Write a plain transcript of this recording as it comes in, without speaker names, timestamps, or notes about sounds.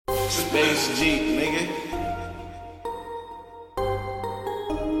Space Jeep, nigga.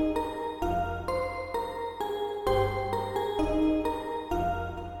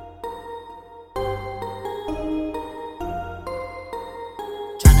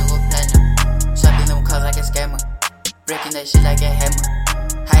 Tryna go platinum, swapping them cars like a scammer, breaking that shit like a hammer,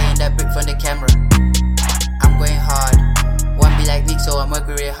 hiding that brick from the camera. I'm going hard, one be like Nick, so I'm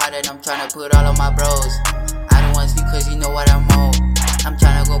working real hard and I'm tryna put all of my bros. I don't wanna sleep cause you know what I'm on. I'm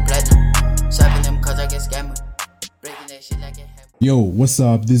tryna go platinum, swapping them cars like a scammer, breaking that shit like a hammer. Yo, what's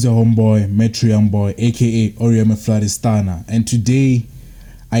up? This is your homeboy, Metro Young Boy, aka Oriama Flaristana, and today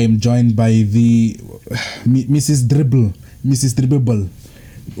I am joined by the Mrs. Dribble.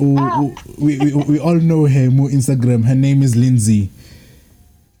 We all know her on Instagram. Her name is Lindsay.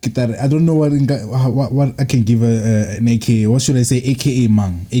 I don't know what I can give her an AKA. What should I say? AKA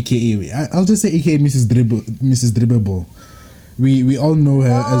Mang. AKA. I'll just say AKA Mrs. Dribble. We all know her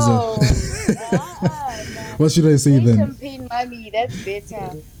as a. What should I say then? Champagne mommy, that's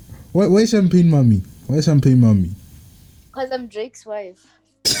better. Why champagne mommy? Why champagne mommy? Because I'm Drake's wife.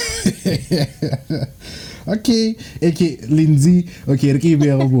 Okay, Lindsay. Okay,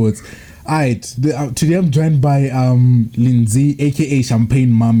 alright, today I'm joined by Lindsay, aka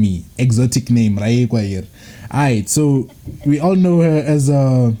Champagne Mommy, exotic name, right? Alright, so we all know her as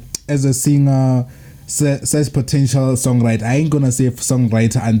a singer, says potential songwriter. I ain't gonna say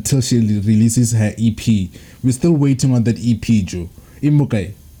songwriter until she releases her EP. We're still waiting on that EP, Joe.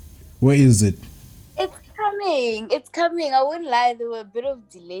 Imukai, where is it? It's coming. I wouldn't lie, there were a bit of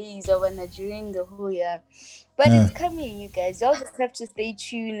delays during the whole year. But it's coming, you guys. Y'all just have to stay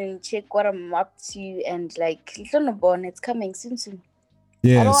tuned and check what I'm up to and it's coming soon.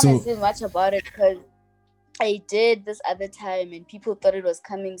 Yeah, I don't want to say much about it because I did this other time and people thought it was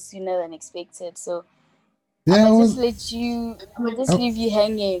coming sooner than expected. So yeah, I'm gonna just leave you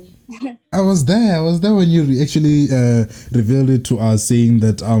hanging. I was there when you actually revealed it to us, saying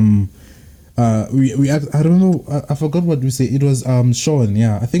that I don't know, I forgot what we said. It was Sean,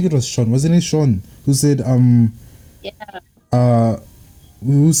 yeah, I think it was Sean, wasn't it Sean who said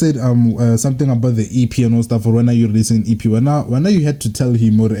who said something about the EP and all stuff, or when are you releasing an EP? When are you had to tell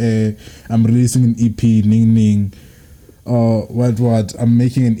him, or I'm releasing an EP, ning or what I'm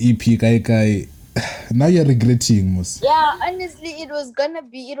making an EP, guy. Now you're regretting, Mus. Yeah, honestly, it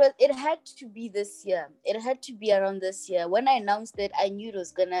had to be this year. It had to be around this year. When I announced it, I knew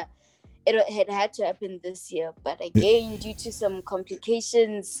it had to happen this year. But again, due to some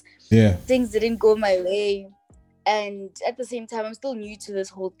complications, things didn't go my way. And at the same time, I'm still new to this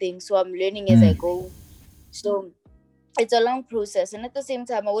whole thing, so I'm learning as I go. So it's a long process. And at the same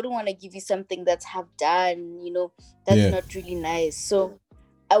time, I wouldn't want to give you something that's half done, that's not really nice. So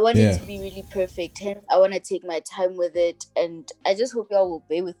I want it to be really perfect. Hence, I want to take my time with it. And I just hope y'all will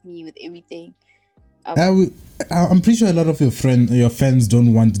bear with me with everything. I'm pretty sure a lot of your fans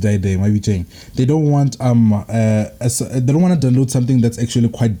don't want Die Day, maybe saying they don't want they don't want to download something that's actually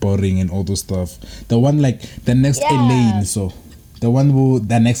quite boring and all those stuff. The one like the next Elaine, so the one with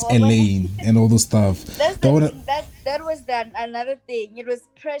the next Elaine and all those stuff. That was another thing. It was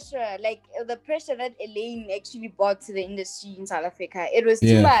pressure, like the pressure that Elaine actually brought to the industry in South Africa. It was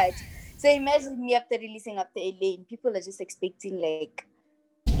too much. So imagine me after Elaine, people are just expecting like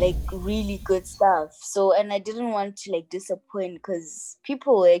really good stuff. So, and I didn't want to disappoint because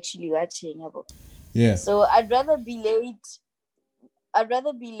people were actually watching. Yeah. So I'd rather be late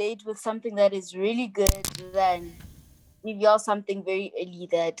with something that is really good than give y'all something very early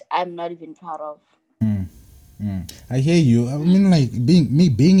that I'm not even proud of. I hear you. I mean, like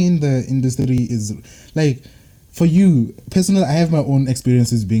being in the industry is like, for you personally, I have my own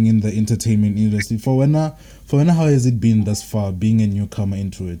experiences being in the entertainment industry. For when, how has it been thus far, being a newcomer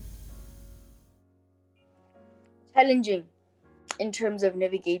into it? Challenging in terms of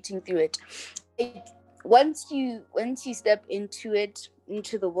navigating through it. Once you step into it,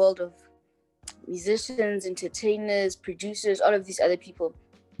 into the world of musicians, entertainers, producers, all of these other people,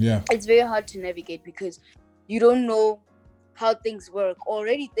 it's very hard to navigate because you don't know how things work.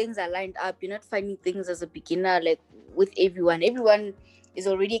 Already things are lined up. You're not finding things as a beginner, like with everyone. Everyone is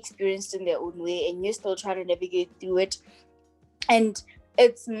already experienced in their own way and you're still trying to navigate through it. And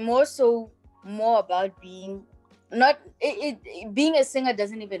it's more about being being a singer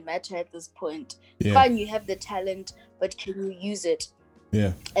doesn't even matter at this point. Fine, you have the talent, but can you use it?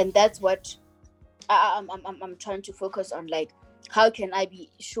 Yeah. And that's what I'm trying to focus on. Like, how can I be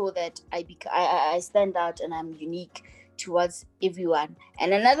sure that I stand out and I'm unique towards everyone?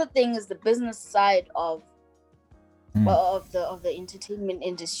 And another thing is the business side of the entertainment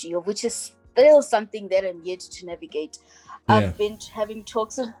industry, of which is still something that I'm yet to navigate. I've been having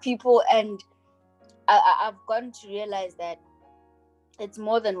talks with people, and I've gotten to realize that it's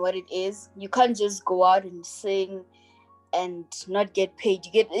more than what it is. You can't just go out and sing and not get paid.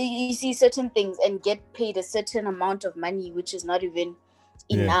 You see certain things and get paid a certain amount of money, which is not even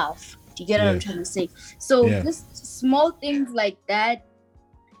enough. Do you get what I'm trying to say? So just small things like that,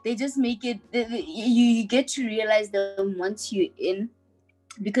 they just make it, you get to realize them once you're in.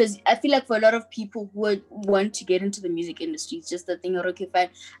 Because I feel like for a lot of people who want to get into the music industry, it's just the thing, okay, fine,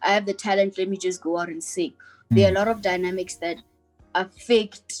 I have the talent, let me just go out and sing. There are a lot of dynamics that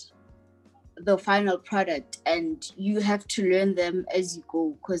affect the final product, and you have to learn them as you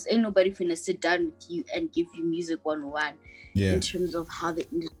go, because ain't nobody finna sit down with you and give you music 101 in terms of how the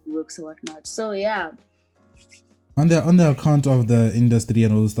industry works or whatnot. So yeah. On the account of the industry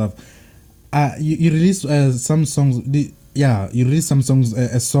and all this stuff, you released some songs. You released some songs.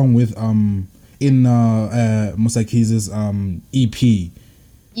 A song with in Musa Keys's EP.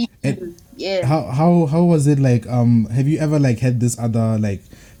 Yeah. How was it like? Have you ever like had this other like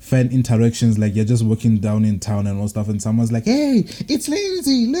fan interactions, like you're just walking down in town and all stuff, and someone's like, "Hey, it's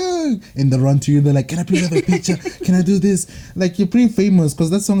Lindsay, look!" and they run to you, they're like, "Can I please have a picture? Can I do this?" Like, you're pretty famous because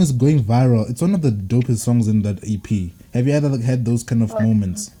that song is going viral. It's one of the dopest songs in that EP. Have you ever had those kind of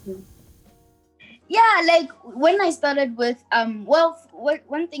moments? Yeah, like when I started with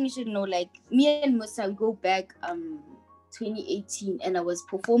one thing you should know, like me and Musa go back 2018, and I was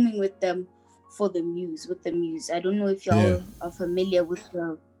performing with them for the Muse. I don't know if y'all are familiar with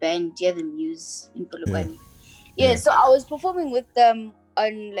the band, the Muse in Polokwane. So I was performing with them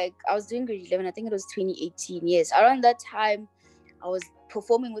on, like, I was doing grade 11, I think it was 2018. Yes, around that time I was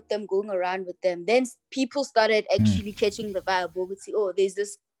performing with them, going around with them. Then people started actually catching the vibe. Oh, there's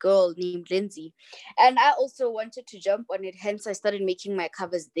this girl named Lindsay, and I also wanted to jump on it, hence I started making my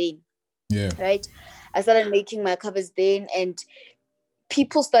covers then. Right, I started making my covers then, and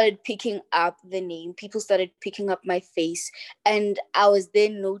people started picking up the name, people started picking up my face, and I was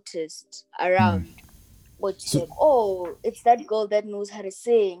then noticed around. Oh, it's that girl that knows how to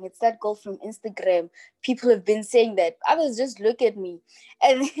sing, it's that girl from Instagram. People have been saying that. Others just look at me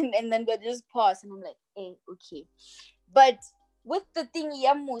and then they just pause, and I'm like, hey, okay. But with the thing,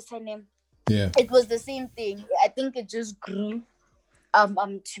 it was the same thing. I think it just grew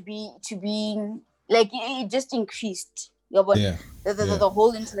to be like, it just increased. The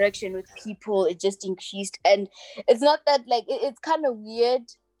whole interaction with people, it just increased. And it's not that, like, it's kind of weird.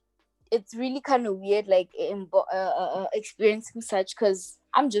 It's really kind of weird, like, experiencing such, because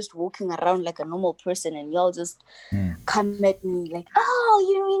I'm just walking around like a normal person, and y'all just come at me like, oh,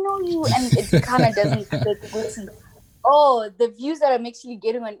 we know you, and it kind of doesn't fit. Oh, the views that I'm actually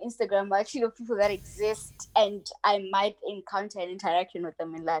getting on Instagram are actually of people that exist, and I might encounter an interaction with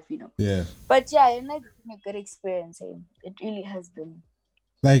them in life, Yeah. But yeah, it's been a good experience. It really has been.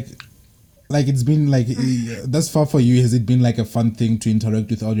 Like it's been like thus far for you. Has it been like a fun thing to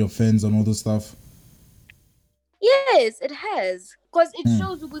interact with all your friends and all this stuff? Yes, it has, because it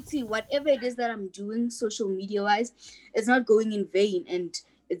shows Uguti, whatever it is that I'm doing social media wise, it's not going in vain, and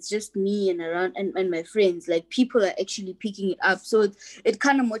it's just me and around and my friends. Like, people are actually picking it up, so it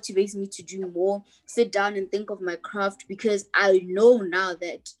kind of motivates me to do more, sit down and think of my craft, because I know now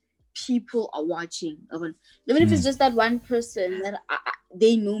that people are watching. Even if it's just that one person that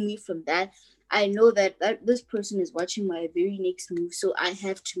they know me from that, I know that this person is watching my very next move, so I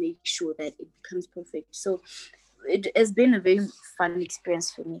have to make sure that it becomes perfect. So it has been a very fun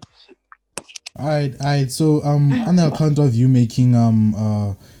experience for me. All right. So on the account of you making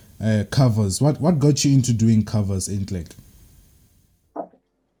covers, what got you into doing covers, Intellect?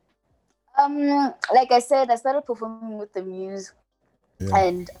 Like I said, I started performing with the Muse,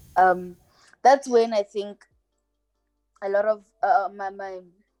 and that's when I think a lot of my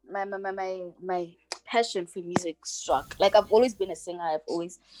passion for music struck. Like, I've always been a singer. I've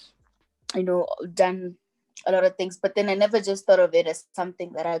always, done a lot of things, but then I never just thought of it as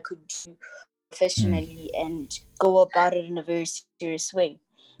something that I could do professionally and go about it in a very serious way.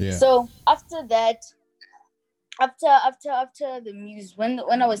 So after that, after the Muse, when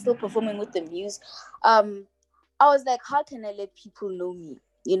I was still performing with the Muse, I was like, how can I let people know me?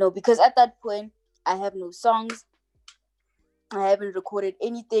 Because at that point I have no songs, I haven't recorded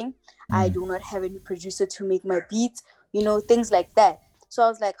anything, I do not have any producer to make my beats, things like that. So I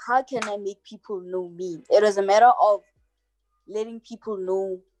was like, how can I make people know me? It was a matter of letting people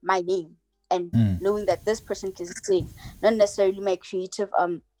know my name and knowing that this person can sing, not necessarily my creative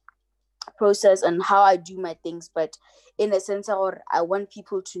process and how I do my things, but in a sense, or I want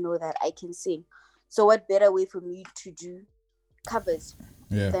people to know that I can sing. So what better way for me to do covers?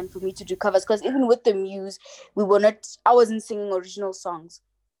 Yeah. than for me to do covers. Because even with the Muse, I wasn't singing original songs.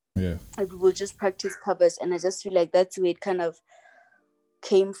 Yeah. And we will just practice covers, and I just feel like that's where it kind of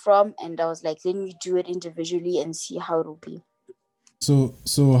came from. And I was like, let me do it individually and see how it'll be. So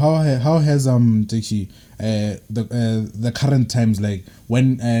how has Teki the current times, like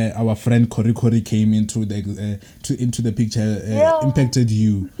when our friend Kori came into the picture, impacted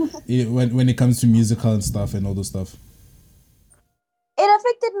you when it comes to musical and stuff and all those stuff? It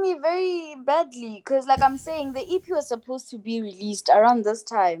affected me very badly because, like I'm saying, the EP was supposed to be released around this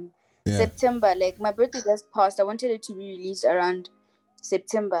time, September. Like my birthday just passed. I wanted it to be released around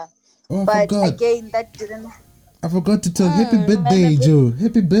September, but again, that didn't. I forgot to tell happy birthday, Joe.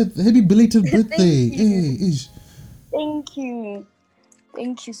 Happy belated birthday. Hey, ish. Thank you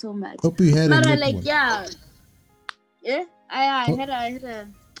so much. Hope you had a like one. Yeah. I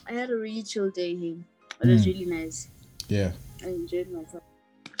had a really chill day here. It was really nice. Yeah. I enjoyed myself.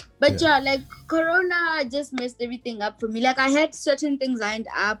 But like Corona just messed everything up for me. Like I had certain things lined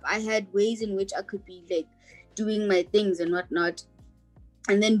up. I had ways in which I could be like doing my things and whatnot.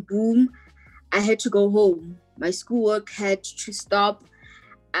 And then boom, I had to go home. My schoolwork had to stop.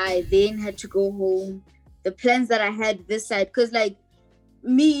 I then had to go home. The plans that I had this side, because like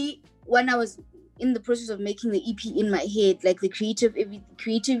me, when I was in the process of making the EP in my head, like the creative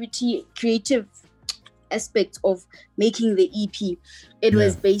aspect of making the EP, it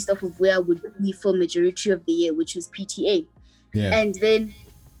was based off of where I would be for majority of the year, which was PTA. Yeah. And then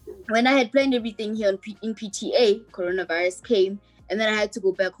when I had planned everything here in PTA, coronavirus came, and then I had to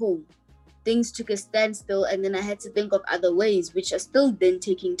go back home. Things took a standstill, and then I had to think of other ways, which are still then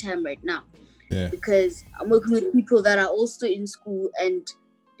taking time right now. Yeah. Because I'm working with people that are also in school, and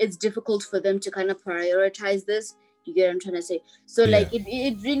it's difficult for them to kind of prioritize this. You get what I'm trying to say? So like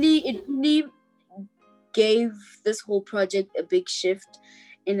it really gave this whole project a big shift,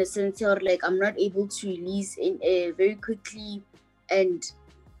 in a sense where like I'm not able to release very quickly, and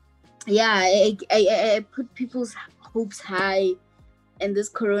I put people's hopes high, and this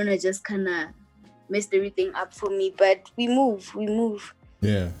Corona just kind of messed everything up for me. But we move.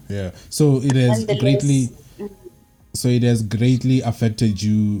 Yeah. So it has greatly affected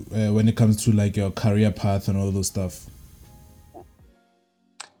you when it comes to like your career path and all those stuff.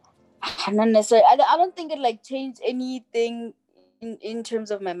 Not necessarily. I don't think it like changed anything in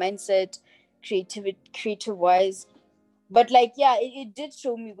terms of my mindset, creative wise. But like it did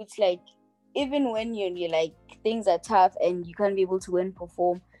show me, which like even when you're like things are tough and you can't be able to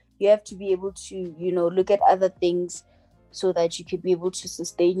perform, you have to be able to look at other things so that you could be able to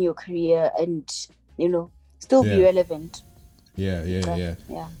sustain your career and still be relevant. Yeah.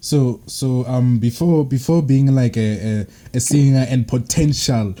 So before being like a singer and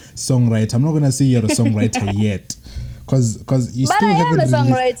potential songwriter, I'm not gonna say you're a songwriter yet, because you still haven't released. But I am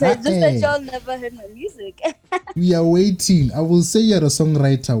a songwriter, just that y'all never heard my music. We are waiting. I will say you're a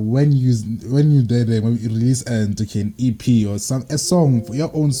songwriter when you release an EP or a song, for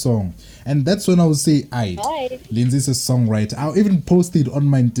your own song, and that's when I will say, Lindsay's a songwriter. I'll even post it on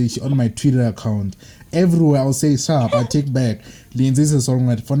my Twitter account. Everywhere I'll say, sharp, I take back, Lindsay's a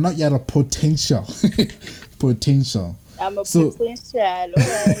songwriter. For now, you're a potential. I'm a potential.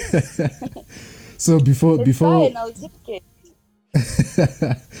 So before fine, I'll take it.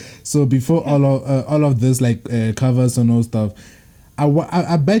 So before all of this like covers and all stuff,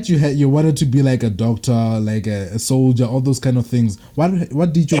 I bet you wanted to be like a doctor, like a soldier, all those kind of things.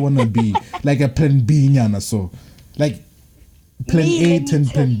 What did you want to be? Like a plan B, Nyana, so like plan A and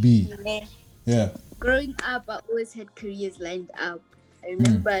plan B. Yeah. Growing up, I always had careers lined up. I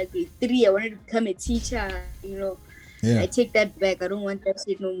remember grade 3, I wanted to become a teacher, I take that back. I don't want that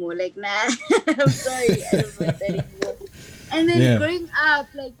shit no more. Like, nah, I'm sorry. I don't want that anymore. And then growing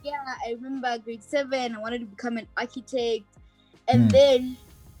up, like, I remember grade 7, I wanted to become an architect. And then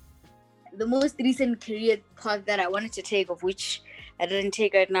the most recent career path that I wanted to take, of which I didn't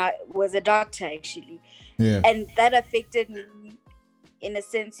take right now, was a doctor, actually. Yeah. And that affected me in a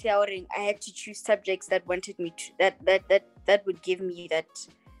sense, I had to choose subjects that wanted me to, that would give me that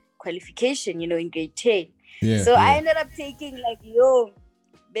qualification, in grade 10. So I ended up taking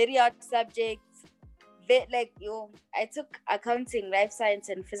very hard subjects. I took accounting, life science,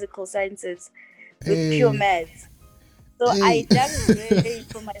 and physical sciences with pure maths. So I done really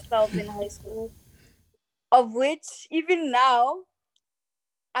for myself in high school, of which even now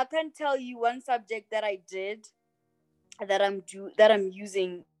I can't tell you one subject that I did that I'm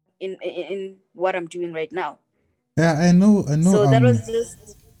using in what I'm doing right now. Yeah, I know. So that was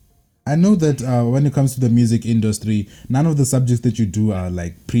just. I know that when it comes to the music industry, none of the subjects that you do are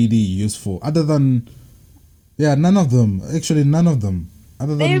like pretty useful. Other than, none of them. Actually, none of them.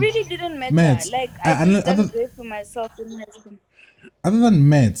 Other They than really didn't matter. maths. Like I I- just other, done great for myself in high school. other than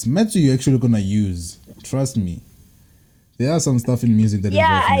maths you're actually gonna use. Trust me. There are some stuff in music that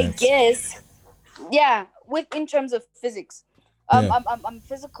Yeah, involve I maths. guess. Yeah, with in terms of physics. Yeah. I'm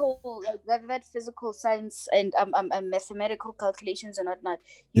physical, like that physical science and mathematical calculations and whatnot.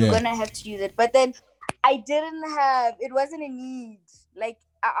 You're Yeah. gonna have to use it. But then I didn't have, it wasn't a need. Like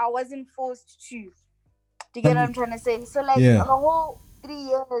I wasn't forced to. Do you get what I'm trying to say? So like Yeah. the whole 3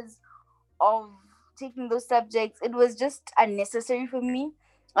 years of taking those subjects, it was just unnecessary for me.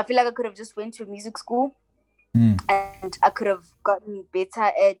 I feel like I could have just went to music school and I could have gotten better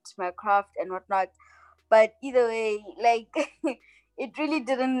at my craft and whatnot. But either way, like it really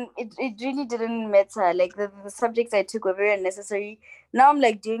didn't matter. Like the subjects I took were very unnecessary. Now I'm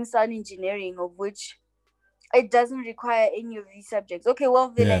like doing sound engineering, of which it doesn't require any of these subjects. Okay, well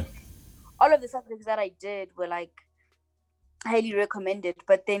they Yeah. like all of the subjects that I did were like highly recommended,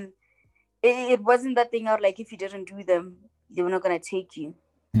 but then it wasn't that thing out like if you didn't do them, they were not gonna take you.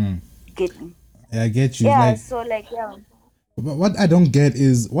 Get me? Yeah, I get you. Yeah. Like, So like yeah. but what I don't get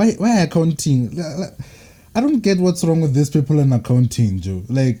is why accounting? I don't get what's wrong with these people in accounting, Joe.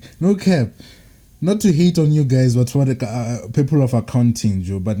 Like, no cap. Not to hate on you guys, but for the people of accounting,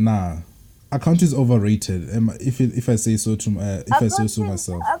 Joe. But nah, accounting is overrated. If I say so to if I say so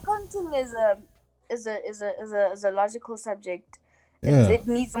myself. Accounting is a logical subject. Yeah. It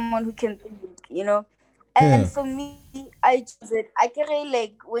needs someone who can think, you know. And Yeah. for me, I choose it. I carry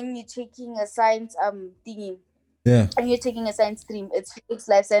like when you're taking a science thingy, Yeah. and you're taking a science stream, it's physics,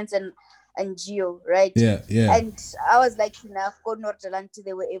 life science, and geo, right? Yeah. Yeah. And I was lucky enough, go Nordjylland,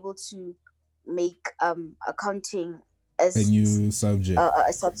 they were able to make accounting as A new subject.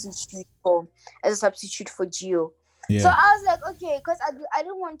 a substitute for geo. Yeah. So I was like, okay, because I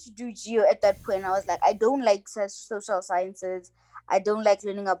didn't want to do geo at that point. I was like, I don't like social sciences. I don't like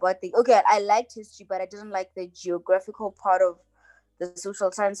learning about things. Okay, I liked history, but I didn't like the geographical part of the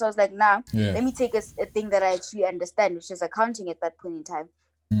social science. So I was like, nah, Yeah. let me take a thing that I actually understand, which is accounting at that point in time.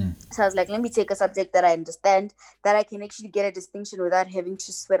 So I was like, let me take a subject that I understand, that I can actually get a distinction without having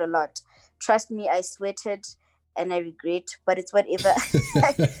to sweat a lot. Trust me, I sweated and I regret, but it's whatever.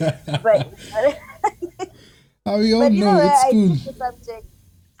 but we all but you know, know, it's I cool. took the subject.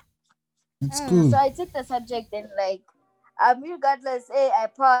 It's cool. So I took the subject and like, regardless, hey, I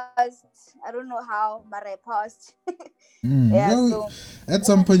passed. I don't know how, but I passed. Yeah. Well, So at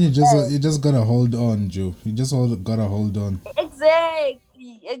some point you just gotta hold on, Joe. You just gotta hold on.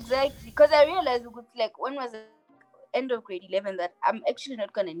 exactly. Because I realized like when was the end of grade 11 that I'm actually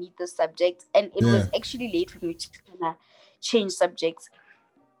not gonna need this subject, and it was actually late for me to kinda change subjects.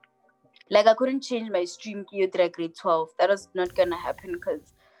 Like I couldn't change my stream till grade 12. That was not gonna happen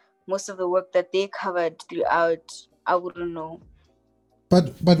because most of the work that they covered throughout, I wouldn't know.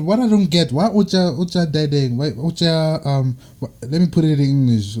 But what I don't get, why ucha dating? Why ucha let me put it in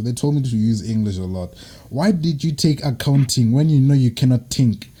English. They told me to use English a lot. Why did you take accounting when you know you cannot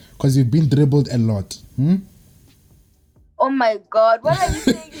think? Because you've been dribbled a lot. Oh my God! What are you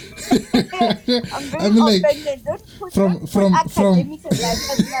saying? I'm very offended. Don't put academics in my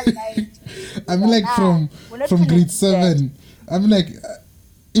personal life. I mean, like from grade 7. I mean, like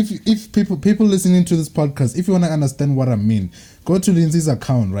if people listening to this podcast, if you want to understand what I mean, go to Lindsay's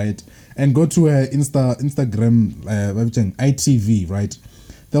account, right, and go to her Instagram, ITV, right.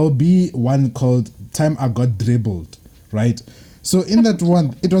 There will be one called "Time I Got Dribbled," right. So in that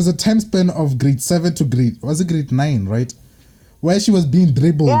one, it was a time span of grade 7 to grade 9, right, where she was being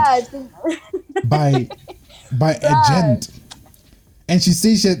dribbled by a gent, and she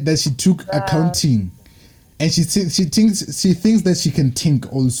says that she took accounting. And she thinks that she can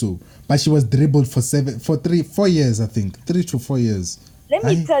think also, but she was dribbled for 4 years, I think, 3 to 4 years. Let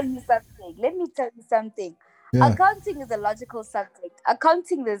me tell you something. Yeah. Accounting is a logical subject.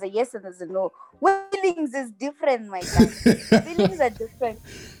 Accounting, there's a yes and there's a no. Feelings is different, my guy. Feelings are different.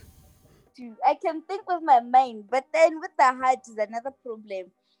 I can think with my mind, but then with the heart is another problem.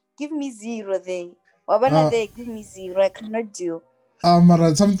 Give me 0 there. There, give me 0. I cannot do.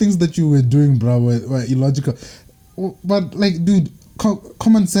 Mara, some things that you were doing, bro, were illogical. But like, dude,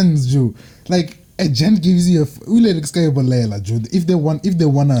 common sense, Joe. Like, a gent gives you if they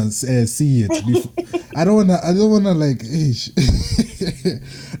wanna see it. I don't wanna like,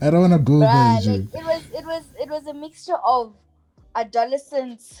 I don't wanna go there, Joe. It was a mixture of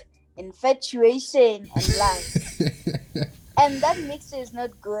adolescence, infatuation, and love. And that mixture is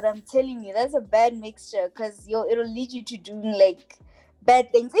not good. I'm telling you, that's a bad mixture because it'll lead you to doing like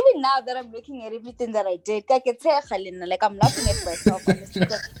bad things. Even now that I'm looking at everything that I did, like I'm laughing at myself honestly,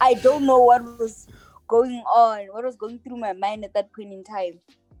 because I don't know what was going on, what was going through my mind at that point in time.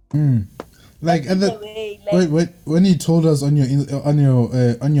 Like at the Way, like, wait, when he told us on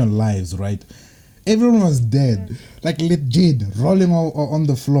your lives, right? Everyone was dead, like legit, rolling on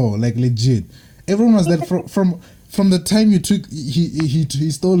the floor, like legit. Everyone was dead from the time you took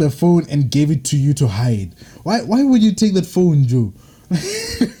he stole a phone and gave it to you to hide. Why would you take that phone, Joe?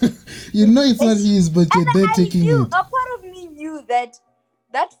 You know it's not his, but you're there taking it. A part of me knew that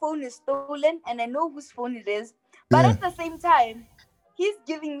phone is stolen, and I know whose phone it is. But at the same time, he's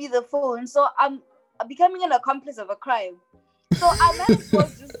giving me the phone, so I'm becoming an accomplice of a crime. So I might as well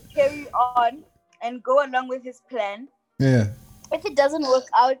just carry on and go along with his plan. Yeah. If it doesn't work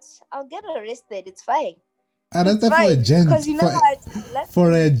out, I'll get arrested. It's fine. And that's for a gent. Because you know what?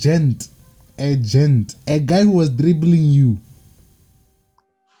 For a gent, a guy who was dribbling you.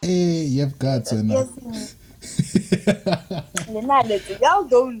 Hey, you've got to know. Y'all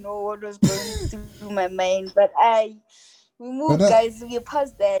don't know what was going through my mind, but we moved, guys. We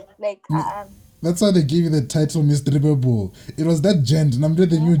past that. Like, that's why they gave you the title Miss Dribbleball. It was that gent. And I'm the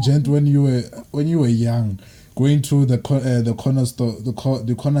new gent when you were young, going to the corner store, the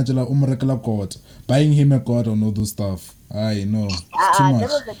corner jela umrekela court, buying him a court and all those stuff. I know. That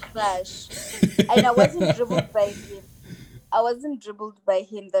was a crash, and I wasn't dribbled by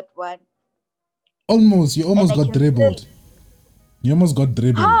him. That one. Almost. You almost got dribbled. You almost got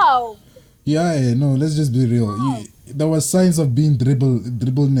dribbled. How? Yeah, no, let's just be real. There was signs of being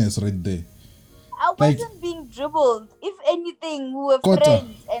dribbleness right there. I wasn't being dribbled. If anything, we were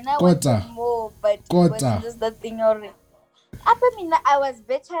friends, and I wanted more, but it wasn't just that thing already. I was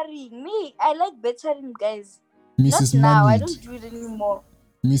bettering. I like bettering, guys. Mrs. Not now. Money. I don't do it anymore.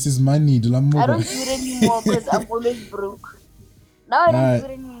 Mrs. Money. I don't do it anymore because I'm always broke. Now I don't do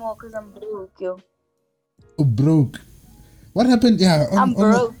it anymore because I'm broke, yo. Oh, broke. What happened? Yeah,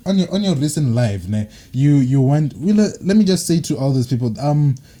 on your recent live, ne? You went. Let me just say to all these people,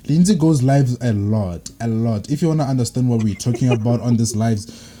 Lindsay goes live a lot. If you wanna understand what we're talking about on this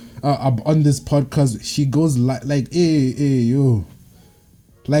lives, on this podcast, she goes like, hey yo,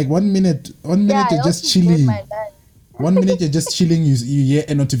 like 1 minute you're just chilling. 1 minute you're just chilling. You hear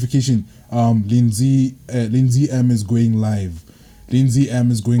a notification. Lindsay M is going live. Lindsay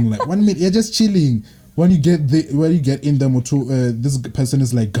M is going live. 1 minute you're just chilling. When you get in the motor, this person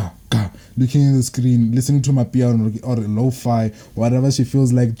is like ga, looking at the screen, listening to my piano or lo-fi, whatever she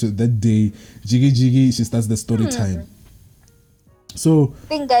feels like that day. Jiggy, she starts the story time. So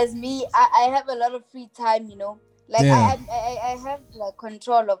thing, guys, me, I have a lot of free time, you know. Like I have like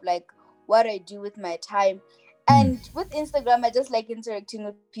control of like what I do with my time. And with Instagram, I just like interacting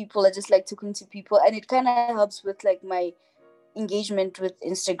with people. I just like talking to people, and it kind of helps with like my engagement with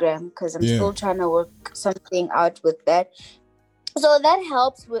Instagram because I'm still trying to work something out with that. So that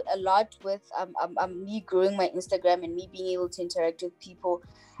helps with a lot with me growing my Instagram and me being able to interact with people.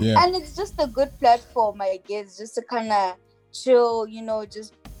 Yeah. And it's just a good platform, I guess, just to kind of chill, you know,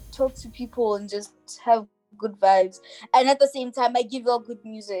 just talk to people and just have good vibes. And at the same time, I give you all good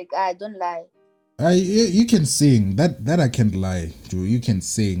music. I don't lie. You can sing. That I can't lie, Drew. You can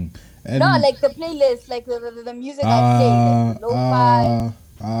sing. And no, like the playlist, like the music I play, like lo-fi.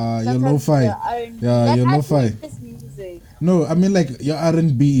 Your lo-fi. Yeah, your lo-fi. Music. No, I mean like your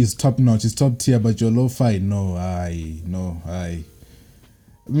R&B is top notch, it's top tier, but your lo-fi, no.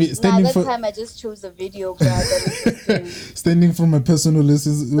 Time I just chose a video. Standing from a person who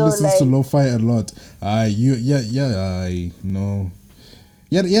listens to lo-fi a lot. No.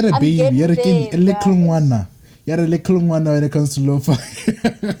 You're a baby. You're a little one. You're a little one when it comes to lo-fi.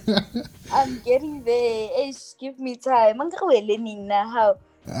 I'm getting there. Give me time. I'm learning now how.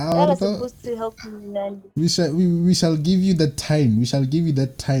 That is supposed to help me. We shall give you that time. We shall give you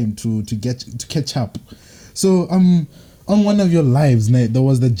that time to catch up. So on one of your lives, there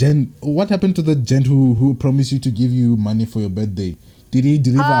was the gent. What happened to the gent who promised you to give you money for your birthday? Did he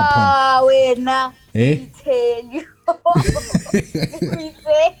deliver upon? Wait, nah. Let me tell you. Let me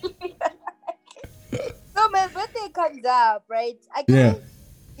tell you. So my birthday comes up, right? I can't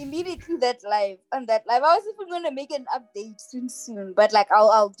immediately on that live. I was even gonna make an update soon, but like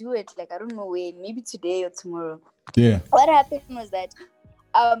I'll do it. Like I don't know when, maybe today or tomorrow. Yeah. What happened was that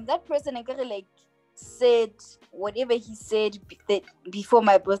that person like said whatever he said before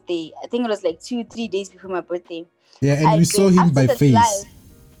my birthday. I think it was like 2-3 days before my birthday. Yeah, and we saw him by face. Live,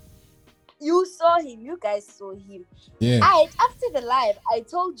 you saw him. You guys saw him. Yeah. After the live, I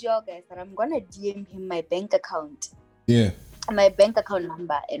told y'all guys that I'm gonna DM him my bank account. Yeah. My bank account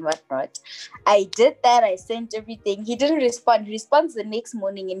number and whatnot. I did that. I sent everything. He didn't respond. He responds the next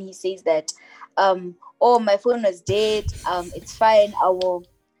morning and he says that, my phone was dead. It's fine. I will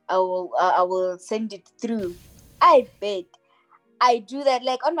I will send it through. I bet. I do that.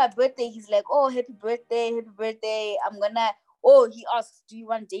 Like on my birthday, he's like, "Oh, happy birthday, happy birthday." I'm gonna. Oh, he asks, "Do you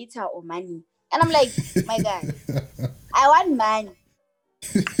want data or money?" And I'm like, "My guy, I want money.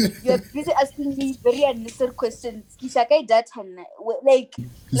 You're busy asking me very unnecessary questions. Kishakai data, like,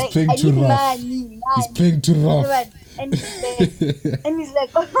 He's like playing I too need rough. money, He's playing too rough. And he's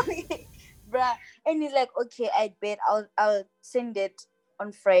like, okay, bruh. And he's like, okay, I bet I'll send it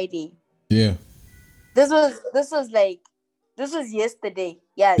on Friday. Yeah. This was yesterday.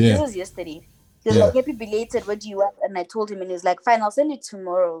 Yeah, Yeah. this was yesterday. He was Yeah. like, happy belated, what do you want? And I told him, and he's like, fine, I'll send it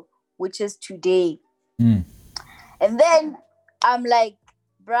tomorrow, which is today. Mm. And then I'm like,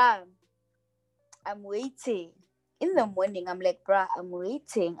 bruh, I'm waiting. In the morning, I'm like, bruh, I'm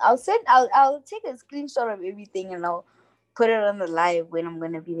waiting. I'll take a screenshot of everything and I'll put it on the live when I'm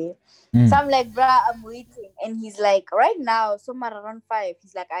gonna be there. Mm. So I'm like, bruh, I'm waiting. And he's like, right now, somewhere around 5,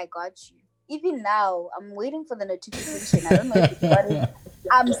 he's like, I got you. Even now, I'm waiting for the notification. I don't know if you got it.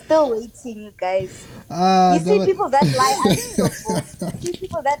 I'm still waiting, you guys. You see people that lie unprovoked. You see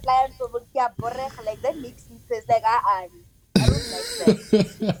people that lie unprovoked. Yeah, like that makes me pissed. Like I don't like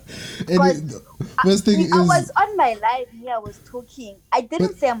that. Because first thing I is, was on my live here. I was talking. I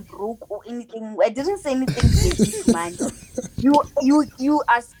didn't say I'm broke or anything. I didn't say anything related to money. You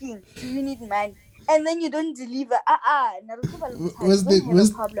asking, do you need money? And then you don't deliver. What's the- have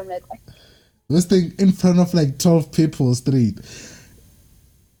a problem like this thing in front of like 12 people straight.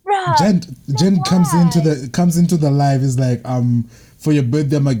 bruh, Jen like comes into the live, is like, for your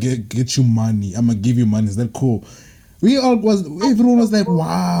birthday I'm gonna get you money. I'm gonna give you money. Is that cool? Everyone was like,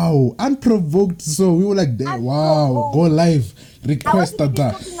 wow, unprovoked. So we were like, wow, go live, request I wasn't even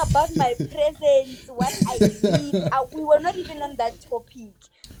that. talking about my presents, what I need. We were not even on that topic.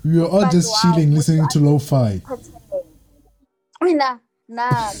 We were all But just wow, chilling, listening to lo-fi. Nah,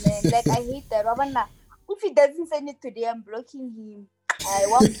 man. Like I hate that. Nah. If he doesn't send it today, I'm blocking him. I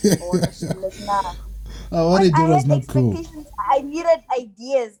want like nah. What he did was not cool. I needed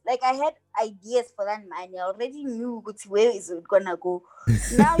ideas. Like I had ideas for that money. I already knew where is it gonna go.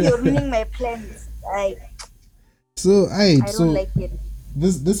 Now you're ruining my plans. I don't like it.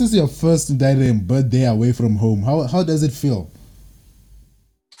 This is your first direct birthday away from home. How does it feel?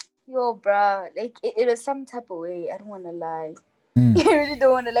 Yo, bruh, like it was some type of way. I don't wanna lie. Mm. I really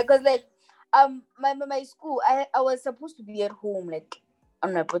don't wanna lie, cause like my school, I was supposed to be at home like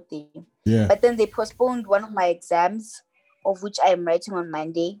on my birthday. Yeah. But then they postponed one of my exams, of which I am writing on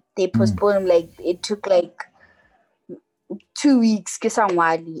Monday. They postponed like it took like 2 weeks,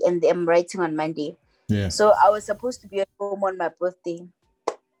 Kisangwali, and I'm writing on Monday. Yeah. So I was supposed to be at home on my birthday.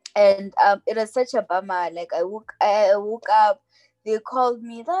 And it was such a bummer. Like I woke up, they called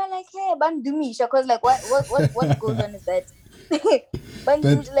me, they were like, hey, Bandumisha, because like what goes on is that like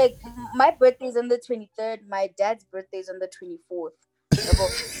my birthday is on the 23rd, my dad's birthday is on the 24th.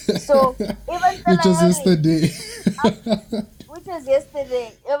 So even which was yesterday. Which was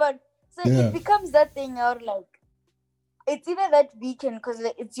yesterday. Even so it becomes that thing out like it's either that weekend because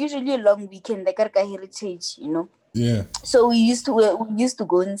like, it's usually a long weekend, like Karka Heritage, you know. Yeah. So we used to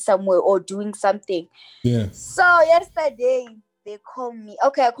go in somewhere or doing something. Yeah. So yesterday they called me.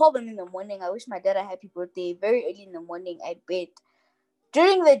 Okay, I called them in the morning. I wish my dad a happy birthday. Very early in the morning, I bet.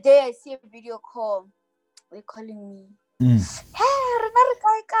 During the day, I see a video call. They're calling me. Hey,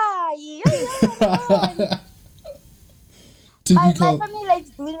 my family likes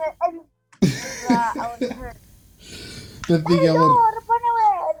doing it. And I was hurt. The thing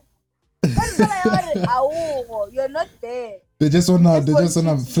you're not there. They just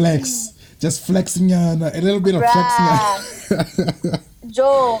wanna flex. Just flexing a little bit of flexing.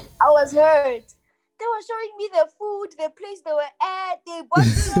 Joe, I was hurt. They were showing me the food, the place they were at, they bought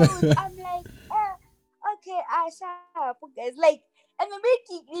clothes. I'm like, okay, shut up, guys. Like, and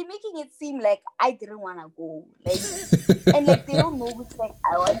they're making it seem like I didn't wanna go. Like, and like they don't know which like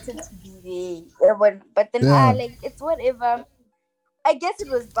I wanted to be there. But then like it's whatever. I guess it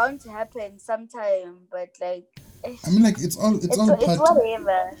was bound to happen sometime, but like I mean, like it's all part.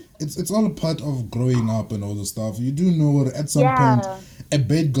 Whatever. It's all a part of growing up and all the stuff. You do know at some point a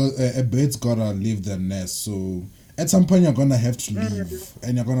bird's gotta leave the nest. So at some point you're gonna have to leave,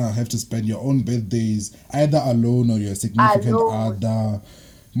 and you're gonna have to spend your own birthdays either alone or your significant other.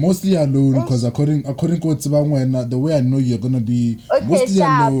 Mostly alone, because according to Tsibangwena, the way I know you're gonna be mostly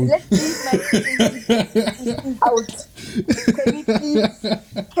alone. Let's leave my out.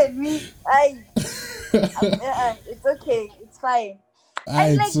 Can we it's okay, it's fine.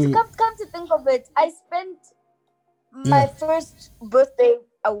 And like come to think of it, I spent my first birthday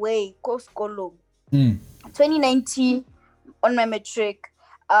away, Koskolo, 2019 on my matric.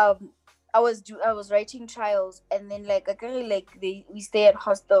 I was writing trials, and then like I kind of like we stay at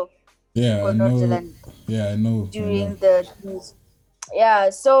hostel Yeah, for I know. Northern Yeah, I know. during the yeah.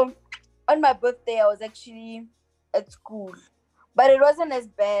 So on my birthday, I was actually at school, but it wasn't as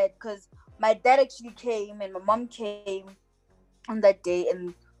bad because my dad actually came and my mom came on that day,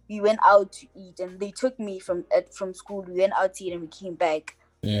 and we went out to eat, and they took me from school. We went out to eat and we came back.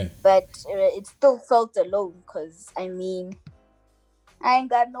 Yeah. But it still felt alone because I mean I ain't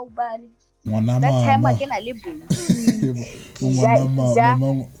got nobody. That time Mama. again I live in.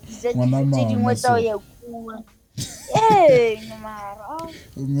 Hey, no matter.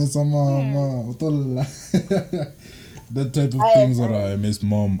 That type of things are I miss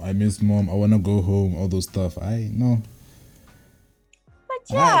mom. I wanna go home. All those stuff. I know. But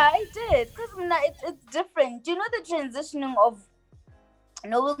yeah, I did because it's different. Do you know the transitioning of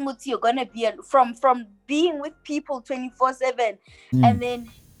knowing what you're gonna be from being with people 24/7, and then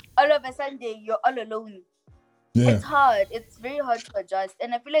all of a sudden you're all alone. Yeah. It's hard. It's very hard to adjust,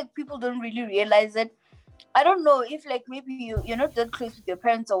 and I feel like people don't really realize it. I don't know if like maybe you're not that close with your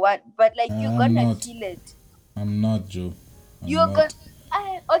parents or what, but like you're gonna feel it. I'm not, Joe. You're gonna.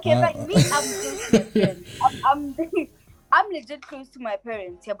 Okay, but me, I'm close to my parents. I'm legit close to my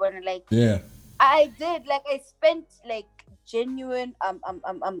parents. Yeah, but like I did like I spent like genuine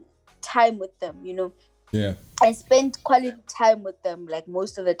time with them. You know. Yeah. I spent quality time with them. Like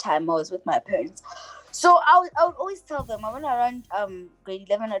most of the time, I was with my parents. So I would always tell them. I went around grade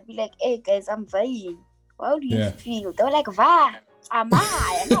 11. I'd be like, "Hey guys, I'm vying. How do you feel?" They were like, "Va, am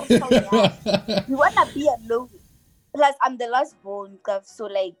I? You wanna be alone?" Plus, I'm the last born, so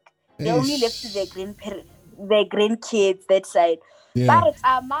like they only left to their grandkids that side. Yeah. But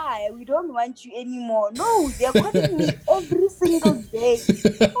am I? We don't want you anymore. No, they're calling me every single day.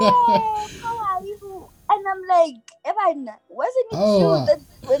 Oh, how are you? And I'm like, Evan, wasn't it you that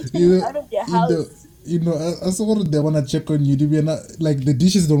went out of their house? I saw they wanna check on you. Like the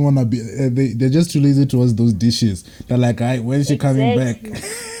dishes don't wanna be. They're just too lazy towards those dishes. They're like, when's she coming back?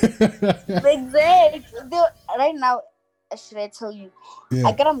 Exactly. Right now, should I tell you? Yeah.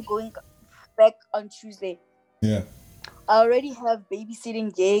 I guess I'm going back on Tuesday. Yeah. I already have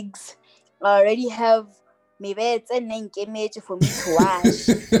babysitting gigs. I already have maybe it's a name for me to wash.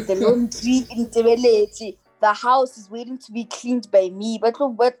 The laundry in the The house is waiting to be cleaned by me. But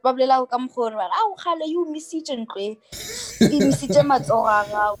probably like I'm going. You miss each and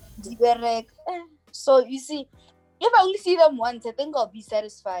So you see, if I only see them once, I think I'll be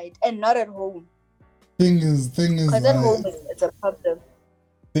satisfied, and not at home. Thing is, because at home it's a problem.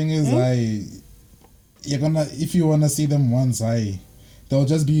 Thing is, if you wanna see them once, they'll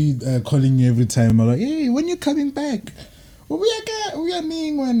just be calling you every time. Like, hey, when you coming back? Well, we are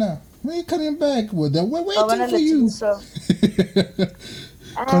meeting when you coming back? Well, we're waiting for you.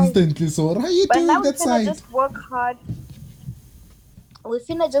 Constantly. So how you doing that side? Just work hard. We're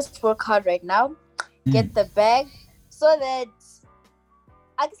finna just work hard right now. Get the bag so that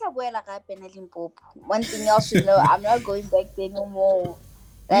I guess I'm like Limpopo. One thing else you know, I'm not going back there no more.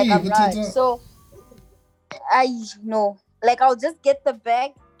 Like I'm not. So I know. Like I'll just get the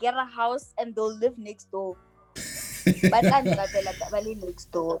bag, get a house, and they'll live next door. But I'm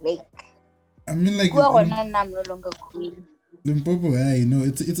next door. Like I mean, like I'm no longer queen. Limpopo,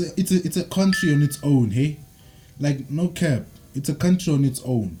 it's a country on its own, hey? Like no cap. It's a country on its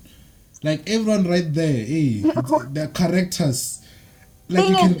own. Like everyone right there, hey, they're characters.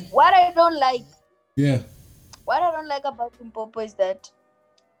 Like what I don't like. Yeah. What I don't like about Limpopo is that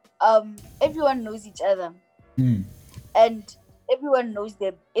everyone knows each other. And everybody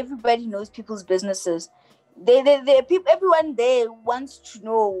knows people's businesses. Everyone there wants to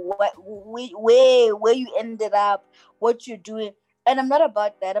know where you ended up, what you're doing. And I'm not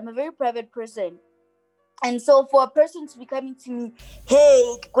about that. I'm a very private person. And so for a person to be coming to me,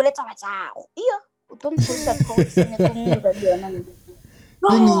 hey, okay,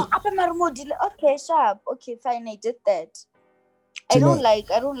 sharp. Okay, fine, I did that. I don't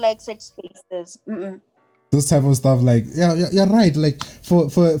like such spaces. Those type of stuff, like you're right. Like for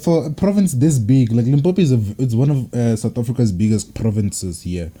a province this big, like Limpopo it's one of South Africa's biggest provinces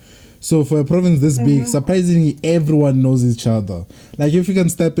here. So for a province this big, surprisingly everyone knows each other. Like if you can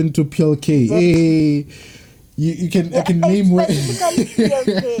step into PLK, hey, you can I can name where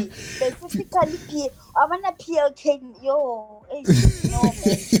specifically I wanna PLK. Yo, no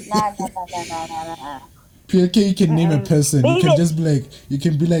man, nah. PLK, you can name a person. You can just be like,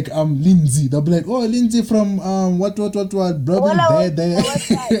 Lindsay. They'll be like, oh, Lindsay from what, there.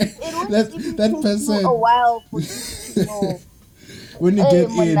 That person. A while for you to know. When you get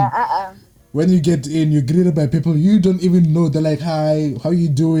in, when you get in, you're greeted by people you don't even know. They're like, "Hi, how you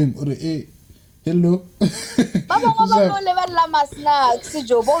doing?" Or hey, hello. ba bangwe ba no lebelela ma-snacks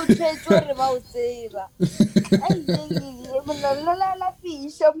jo ba o tshwetse gore ba o tseba la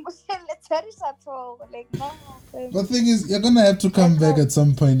fisha le tshwarisa tlhogo like no. The thing is, you're gonna have to come back at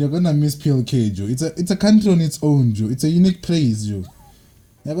some point. You're gonna miss PLK, Joe. It's a country on its own, Joe. It's a unique place, Joe.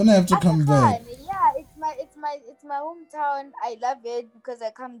 You're gonna have to come back. Yeah, it's my hometown. I love it because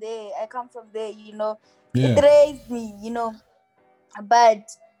I come from there, you know. Yeah. It raised me, you know. But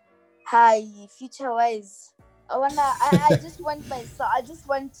hi, future wise, I just want myself. I just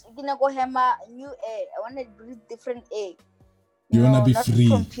want go have my new air. I want to breathe different air. You wanna be not free.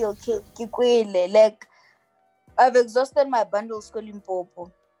 From PLK. Like I've exhausted my bundles calling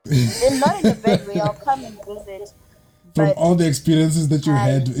Popo. And not in a bad way. I'll come and visit. From all the experiences that you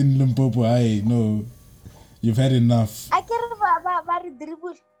had in Limpopo, no, you've had enough. I can't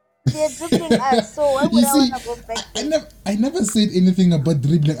dribble. They're dribbling us, so why would I want to go back there? I never said anything about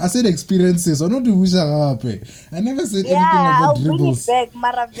dribbling. I said experiences. I never said anything about dribbles. Yeah, I'll bring it back.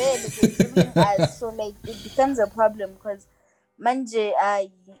 Maravel, they're dribbling us, so like it becomes a problem because manje,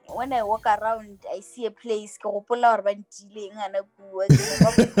 when I walk around, I see a place.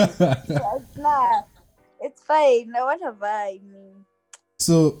 Nah, it's fine. I want to buy.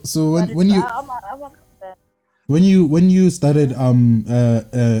 So when you started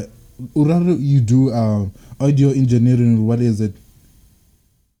Uraru, you do audio engineering. What is it?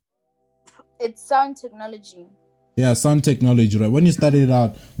 It's sound technology. Yeah, sound technology, right? When you started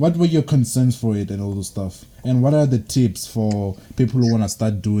out, what were your concerns for it and all those stuff? And what are the tips for people who want to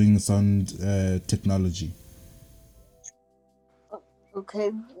start doing sound technology?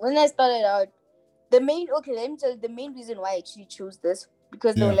 Okay, when I started out, let me tell you the main reason why I actually chose this,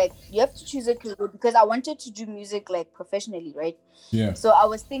 because they were like, you have to choose a career, because I wanted to do music like professionally, right? Yeah. So I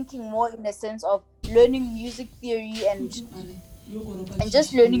was thinking more in the sense of learning music theory and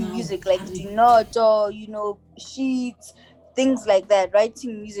just learning music, like note, sheets, things like that,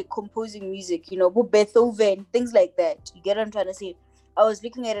 writing music, composing music, Beethoven, things like that. You get what I'm trying to say? I was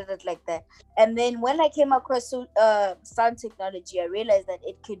looking at it like that. And then when I came across sound technology, I realized that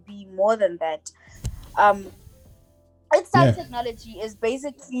it could be more than that. Sound technology is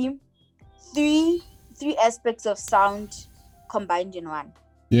basically three aspects of sound combined in one.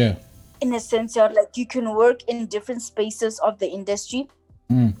 Yeah. In a sense, like you can work in different spaces of the industry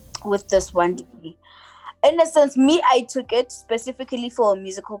with this one degree. In a sense, I took it specifically for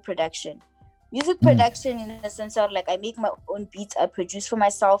musical production. Music production, in a sense, like I make my own beats, I produce for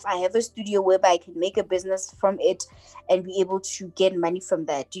myself. I have a studio whereby I can make a business from it and be able to get money from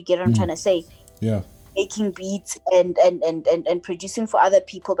that. You get what I'm trying to say? Yeah. Making beats and producing for other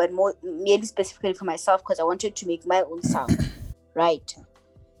people, but merely specifically for myself because I wanted to make my own sound, right?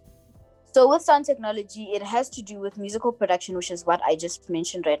 So with sound technology, it has to do with musical production, which is what I just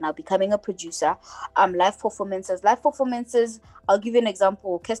mentioned right now, becoming a producer, live performances. I'll give you an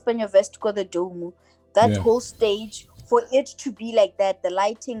example. Kespenyo Vestko the Dome, that whole stage, for it to be like that, the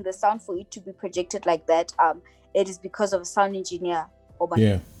lighting, the sound, for it to be projected like that, it is because of a sound engineer.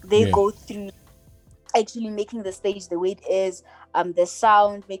 They go through actually making the stage the way it is, the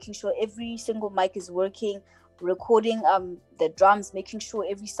sound, making sure every single mic is working, recording the drums, making sure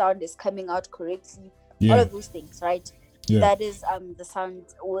every sound is coming out correctly, all of those things, right? That is the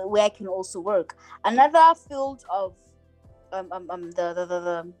sound where I can also work. Another field of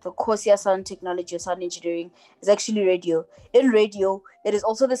the course here, sound technology or sound engineering, is actually radio. In radio, it is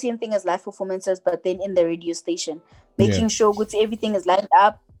also the same thing as live performances, but then in the radio station, making sure everything is lined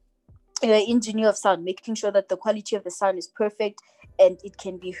up. Engineer of sound, making sure that the quality of the sound is perfect and it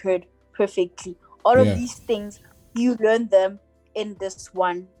can be heard perfectly. All of these things, you learn them in this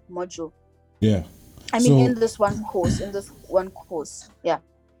one module. Yeah. In this one course. Yeah.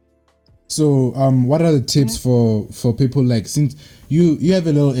 So, what are the tips for people, like, since you have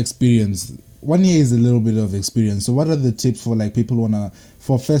a little experience, 1 year is a little bit of experience. So what are the tips for like people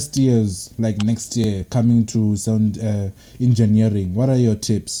for first years, like next year, coming to sound engineering? What are your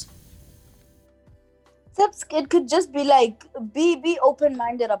tips? It could just be like be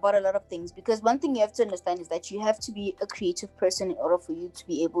open-minded about a lot of things, because one thing you have to understand is that you have to be a creative person in order for you to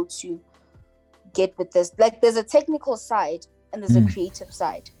be able to get with this. Like there's a technical side and there's a creative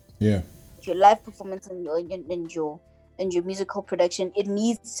side. Yeah. Your live performance and your musical production, it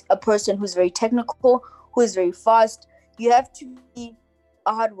needs a person who's very technical, who is very fast. You have to be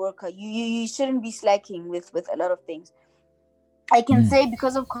a hard worker. You shouldn't be slacking with a lot of things. I can say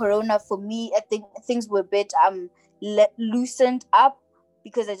because of Corona, for me, I think things were a bit loosened up,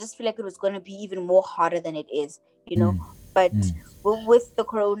 because I just feel like it was going to be even more harder than it is, But with the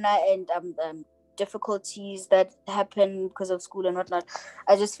corona and difficulties that happen because of school and whatnot,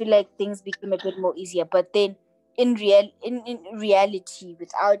 I just feel like things became a bit more easier. But then in reality,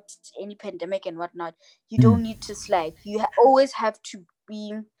 without any pandemic and whatnot, you don't need to slack. You always have to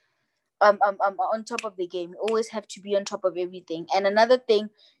be on top of the game. You always have to be on top of everything. And another thing,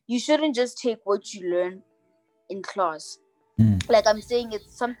 you shouldn't just take what you learn in class. Like I'm saying,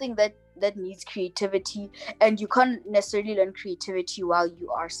 it's something that needs creativity, and you can't necessarily learn creativity while you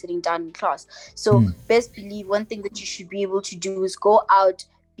are sitting down in class. So best believe one thing that you should be able to do is go out,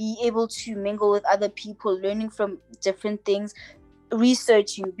 be able to mingle with other people, learning from different things,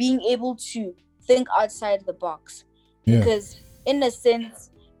 researching, being able to think outside the box. Because in a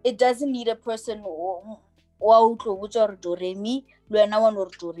sense, it doesn't need a person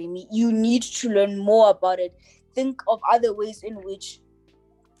you need to learn more about it. Think of other ways in which,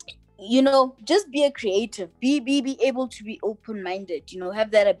 just be a creative, be able to be open-minded,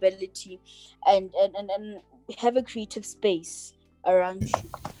 have that ability and have a creative space around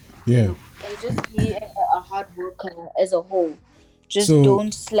you. And just be a hard worker as a whole. Just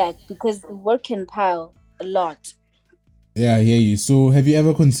don't slack, because the work can pile a lot. Yeah, I hear you. So have you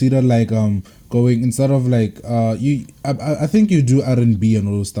ever considered like going instead of like I think you do R&B and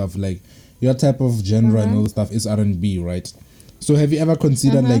all those stuff, like your type of genre and all those stuff is R&B, right? So have you ever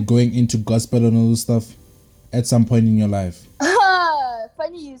considered like going into gospel and all those stuff at some point in your life?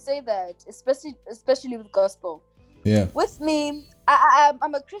 Funny you say that, especially with gospel. Yeah. With me,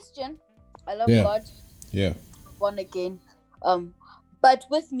 I'm a Christian. I love God. Yeah. Born again. But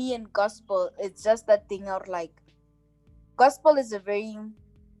with me and gospel, it's just that thing of like, gospel is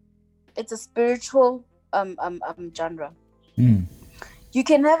it's a spiritual genre. You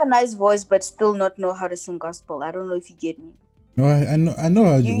can have a nice voice but still not know how to sing gospel. I don't know if you get me. No, I know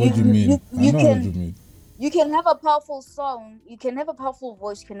what you mean. You can have a powerful song, you can have a powerful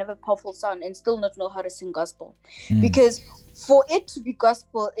voice, you can have a powerful sound and still not know how to sing gospel. Because for it to be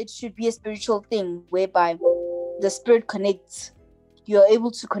gospel, it should be a spiritual thing whereby the spirit connects. You're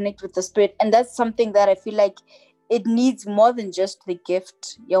able to connect with the spirit, and that's something that I feel like it needs more than just the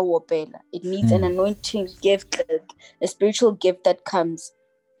gift. It needs an anointing gift, a spiritual gift that comes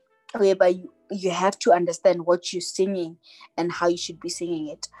whereby you have to understand what you're singing and how you should be singing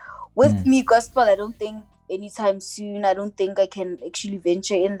it. With me, gospel, I don't think anytime soon, I don't think I can actually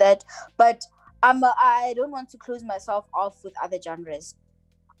venture in that. But I don't want to close myself off with other genres.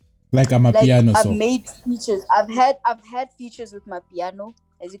 Like I'm a piano. I've made features. I've had features with my piano,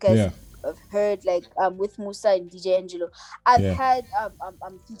 as you guys have heard, like with Musa and DJ Angelo. I've had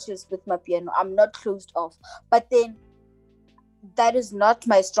features with my piano. I'm not closed off, but then that is not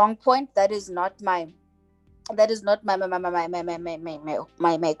my strong point. That is not my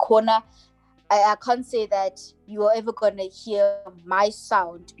corner. I can't say that you are ever gonna hear my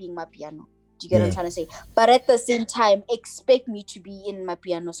sound being my piano. Do you get what I'm trying to say? But at the same time, expect me to be in my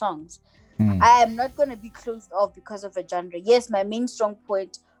piano songs. I am not gonna be closed off because of a genre. Yes, my main strong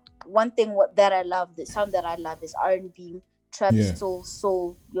point, one thing that I love, the sound that I love is R&B, trap,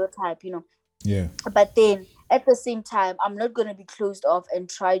 soul, your type, Yeah. But then at the same time, I'm not gonna be closed off and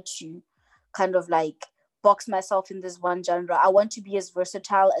try to kind of like box myself in this one genre. I want to be as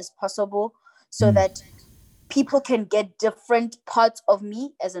versatile as possible so that people can get different parts of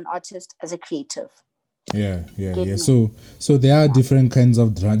me as an artist, as a creative. Yeah. So there are different kinds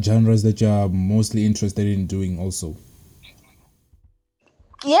of genres that you are mostly interested in doing also.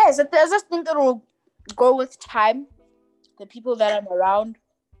 Yes, I just think it will go with time, the people that I'm around.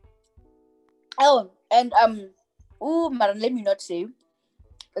 Oh, and man, let me not say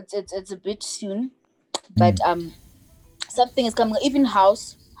it's a bit soon, but something is coming. Even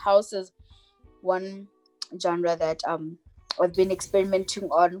house is one genre that I've been experimenting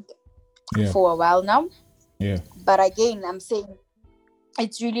on for a while now. Yeah. But again, I'm saying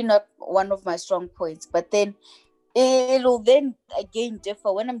it's really not one of my strong points. But then it'll then again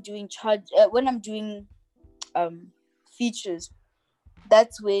differ when I'm doing features.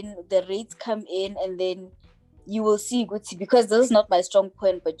 That's when the rates come in, and then you will see Gucci, because this is not my strong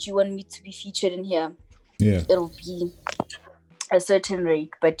point, but you want me to be featured in here. Yeah. It'll be a certain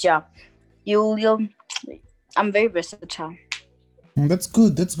rate, but yeah, you'll. I'm very versatile. That's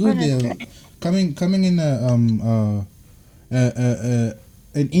good. Yeah. Coming in an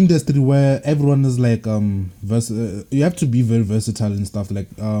industry where everyone is like you have to be very versatile and stuff like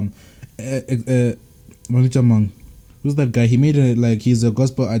who's that guy? He made he's a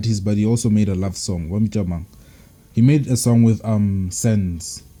gospel artist, but he also made a love song. He made a song with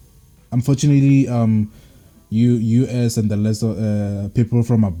Sense. Unfortunately, US and the lesser people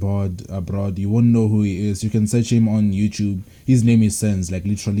from abroad, you won't know who he is. You can search him on YouTube. His name is Sense, like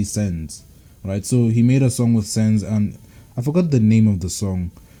literally Sense, right? So he made a song with Sense, and I forgot the name of the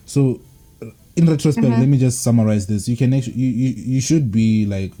song. So in retrospect, let me just summarize this. You can actually you should be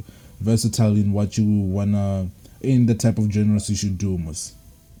like versatile in what you wanna, in the type of genres you should do, Mus.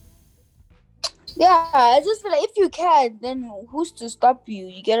 Yeah, I just feel like if you can, then who's to stop you?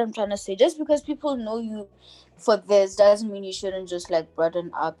 You get what I'm trying to say? Just because people know you for this doesn't mean you shouldn't just like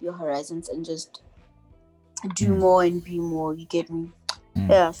broaden up your horizons and just do more and be more. You get me?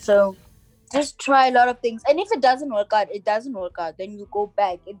 Yeah, so just try a lot of things. And if it doesn't work out, it doesn't work out. Then you go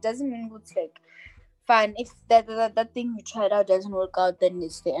back. It doesn't mean it's like, fine. If that thing you tried out doesn't work out, then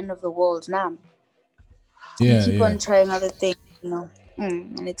it's the end of the world. Now, you keep on trying other things,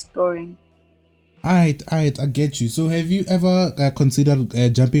 and exploring. Alright, I get you. So have you ever considered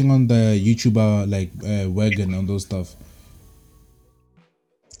jumping on the YouTuber wagon and those stuff?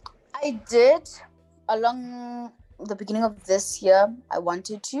 I did along the beginning of this year. I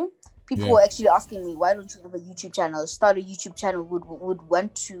wanted to. People were actually asking me, why don't you have a YouTube channel? Start a YouTube channel. Would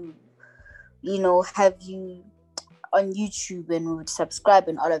want to, have you on YouTube and would subscribe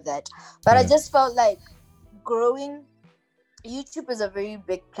and all of that. But I just felt like growing YouTube is a very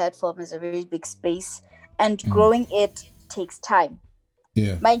big platform, is a very big space, and growing it takes time.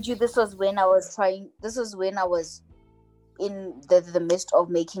 Yeah. Mind you, this was when I was in the midst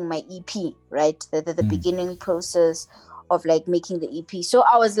of making my EP, right? The beginning process of like making the EP. So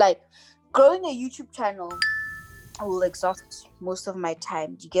I was like, growing a YouTube channel will exhaust most of my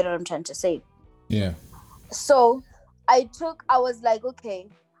time. Do you get what I'm trying to say? Yeah. So I was like, okay,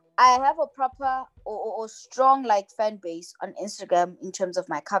 I have a proper or strong like fan base on Instagram in terms of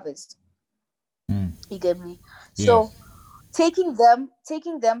my covers. You get me? Yeah. So taking them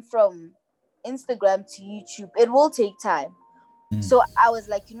from Instagram to YouTube, it will take time. So I was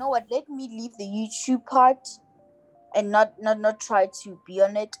like, you know what? Let me leave the YouTube part and not try to be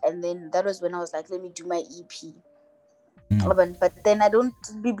on it. And then that was when I was like, let me do my EP. But then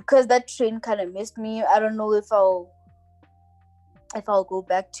because that train kind of missed me. I don't know if I'll go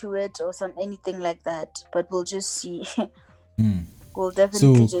back to it or anything like that. But we'll just see. We'll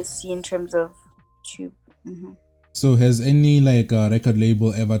definitely just see in terms of YouTube. So has any record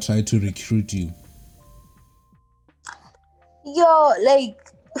label ever tried to recruit you? Yo, like,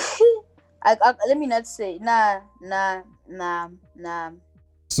 let me not say nah.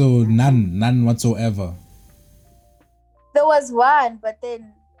 So none whatsoever. There was one, but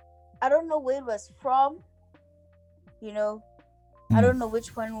then I don't know where it was from. I don't know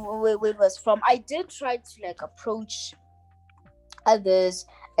which one where it was from. I did try to like approach others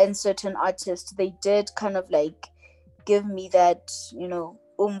and certain artists. They did kind of like give me that,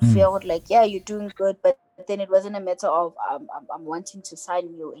 feel like, yeah, you're doing good, but then it wasn't a matter of I'm wanting to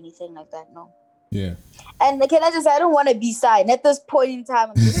sign you or anything like that. No. Yeah. And can I just say, I don't want to be signed at this point in time.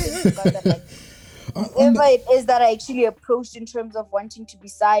 I'm just thinking about that, like, whoever it is that I actually approached in terms of wanting to be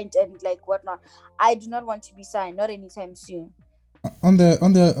signed and like whatnot, I do not want to be signed, not anytime soon. On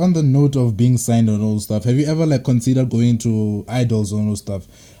the note of being signed on all stuff, have you ever considered going to idols on all stuff?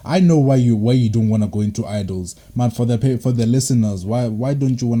 I know why you don't want to go into idols, man. For the listeners, why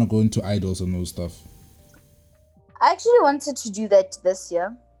don't you want to go into idols on all stuff? I actually wanted to do that this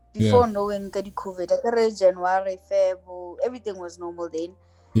year before knowing the COVID. January, February, everything was normal then.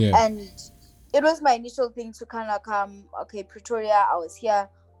 Yeah. And it was my initial thing to kind of come. Okay, Pretoria, I was here.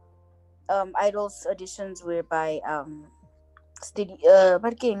 Idols auditions were by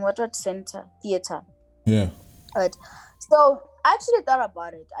what center theater. Yeah. But so I actually thought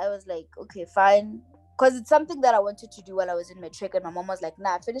about it. I was like, okay, fine, because it's something that I wanted to do while I was in matric, and my mom was like,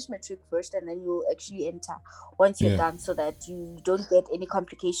 nah, finish matric first and then you'll actually enter once you're done, so that you don't get any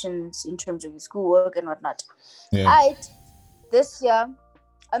complications in terms of your schoolwork and whatnot. This year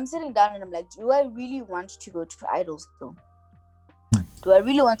I'm sitting down and I'm like, do I really want to go to idols though? Do I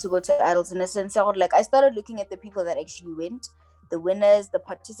really want to go to idols? In a sense, I started looking at the people that actually went, the winners, the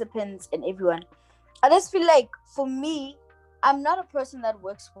participants, and everyone. I just feel like, for me, I'm not a person that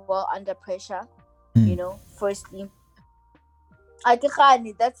works well under pressure. Firstly,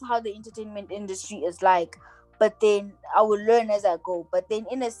 that's how the entertainment industry is like. But then I will learn as I go. But then,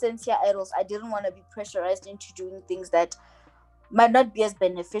 in a sense, idols, I didn't want to be pressurized into doing things that might not be as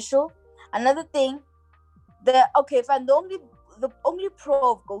beneficial. Another thing, the only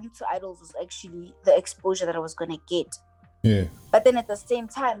pro of going to idols was actually the exposure that I was gonna get. Yeah. But then at the same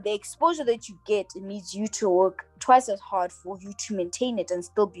time, the exposure that you get, it needs you to work twice as hard for you to maintain it and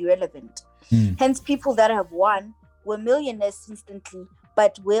still be relevant. Hence, people that have won were millionaires instantly,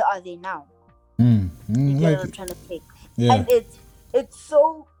 but where are they now? You get like, what I'm trying to say? yeah, And it's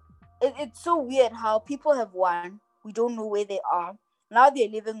so weird how people have won. We don't know where they are. Now they're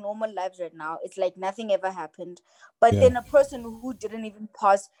living normal lives right now. It's like nothing ever happened. But yeah, then a person who didn't even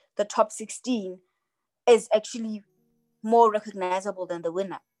pass the top 16 is actually more recognizable than the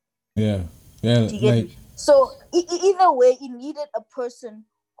winner. yeah, yeah, Do you get like, me? So either way, it needed a person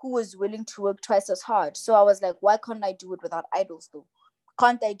who was willing to work twice as hard. So I was like, why can't I do it without idols though?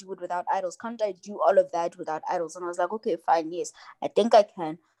 Can't I do it without idols? Can't I do all of that without idols? And I was like, okay, fine, yes, I think I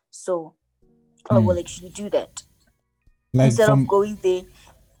can. So I will actually do that like instead of from going there.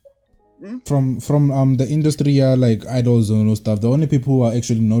 from the industry, like idols and all stuff. The only people who are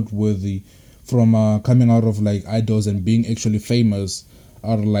actually noteworthy from coming out of like idols and being actually famous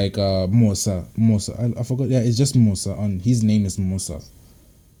are like Musa. I forgot. Yeah, it's just Musa. On his name is Musa.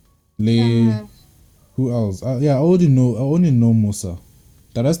 Who else? Yeah, I only know Musa.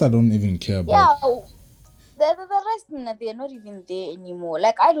 The rest I don't even care about. Yeah, the rest, they're not even there anymore.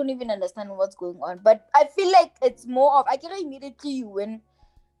 Like, I don't even understand what's going on. But I feel like it's more of, I get immediately you win.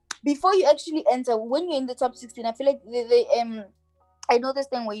 Before you actually enter, when you're in the top 16, I feel like I know this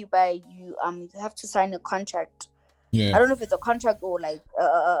thing where you have to sign a contract. Yeah. I don't know if it's a contract or like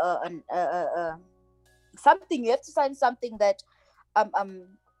something. You have to sign something that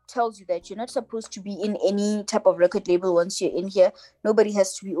tells you that you're not supposed to be in any type of record label once you're in here. Nobody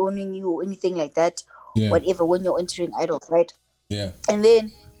has to be owning you or anything like that. Yeah. Whatever, when you're entering idols, right? Yeah. And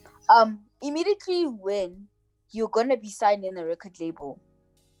then immediately when you're gonna be signed in a record label.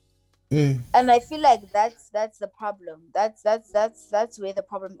 Yeah. And I feel like that's the problem. That's where the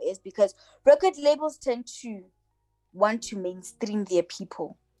problem is, because record labels tend to want to mainstream their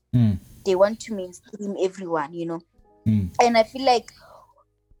people. They want to mainstream everyone, you know. And I feel like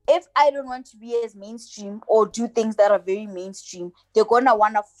if I don't want to be as mainstream or do things that are very mainstream, they're gonna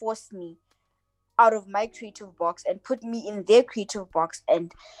wanna force me out of my creative box and put me in their creative box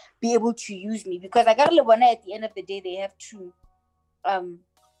and be able to use me, because I gotta wanna, at the end of the day, they have to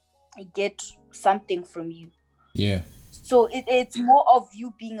get something from you. Yeah. So it's more of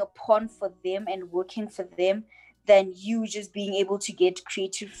you being a pawn for them and working for them than you just being able to get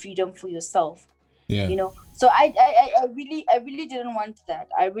creative freedom for yourself. Yeah. You know, so I really didn't want that.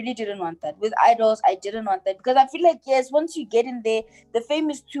 I really didn't want that with idols. I didn't want that, because I feel like, yes, once you get in there, the fame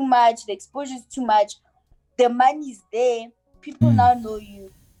is too much, the exposure is too much, the money's there, people now know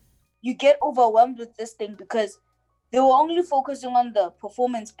you. You get overwhelmed with this thing because they were only focusing on the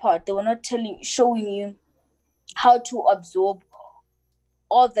performance part. They were not showing you how to absorb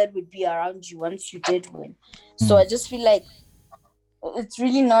all that would be around you once you did win. So I just feel like it's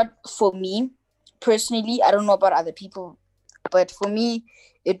really not for me personally. I don't know about other people, but for me,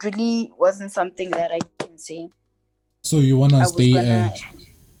 it really wasn't something that I can say. So you wanna stay?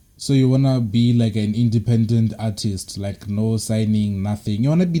 So you wanna be like an independent artist, like no signing, nothing. You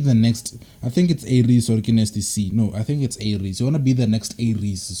wanna be the next. I think it's Aries or Kinesty C. No, I think it's Aries. You wanna be the next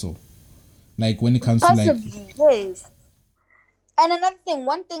Aries. So, like when it comes possibly, to like, yes. And another thing,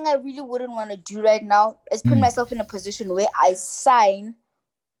 one thing I really wouldn't want to do right now is put myself in a position where I sign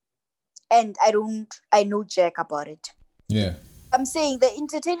and I know jack about it. Yeah. I'm saying the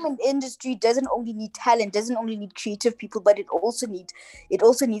entertainment industry doesn't only need talent, doesn't only need creative people, but it also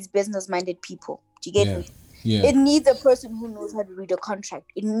needs business-minded people. Do you get me? Yeah. It needs a person who knows how to read a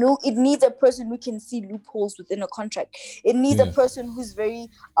contract. It needs a person who can see loopholes within a contract. It needs a person who's very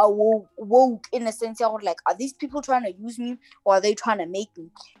woke in a sense of like, are these people trying to use me or are they trying to make me?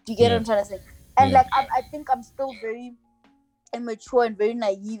 Do you get what I'm trying to say? And like, I think I'm still very immature and very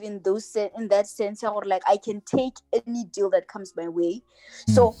naive in that sense, or like I can take any deal that comes my way.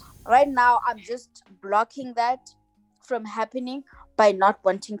 So right now I'm just blocking that from happening by not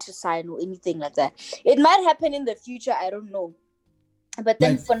wanting to sign or anything like that. It might happen in the future, I don't know, but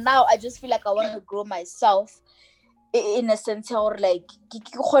then for now I just feel like I want to grow myself in a sense, or like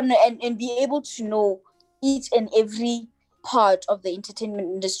and be able to know each and every part of the entertainment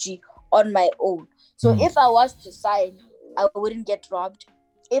industry on my own. So if I was to sign, I wouldn't get robbed.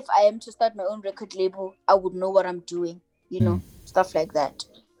 If I am to start my own record label, I would know what I'm doing, you know, stuff like that.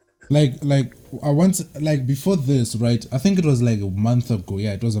 Like I once, like before this, right? I think it was like a month ago.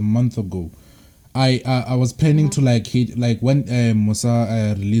 Yeah, it was a month ago. I was planning to like hit, like when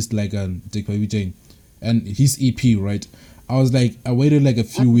Musa released like a Take Baby Jane and his EP, right? I was like, I waited like a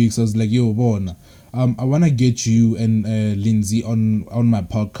few weeks. I was like, yo, Bona, I wanna get you and Lindsay on my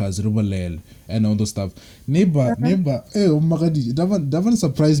podcast, Rubalel, and all those stuff. Neighbor, hey, oh my God, that one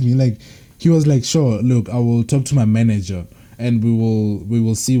surprised me. Like he was like, sure, look, I will talk to my manager and we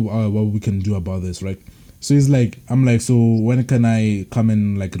will see what we can do about this, right? So he's like, I'm like, so when can I come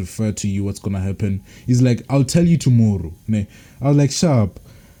and like refer to you? What's gonna happen? He's like, I'll tell you tomorrow. Ne? I was like, sharp.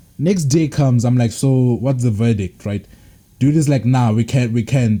 Next day comes, I'm like, so what's the verdict, right? Dude is like, nah, we can't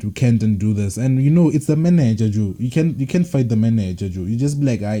and do this. And it's the manager, Joe. You can't fight the manager, Joe. You just be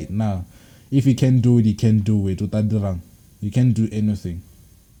like, nah. If he can do it, he can do it. You can't do anything.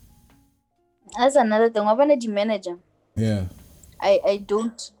 That's another thing. I'm a manager. Yeah. I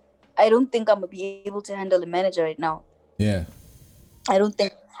don't think I'm gonna be able to handle a manager right now. Yeah. I don't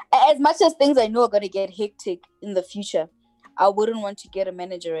think, as much as things I know are gonna get hectic in the future, I wouldn't want to get a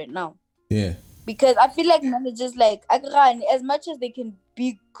manager right now. Yeah. Because I feel like managers, like, as much as they can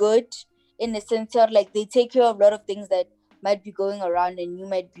be good in a sense of like they take care of a lot of things that might be going around and you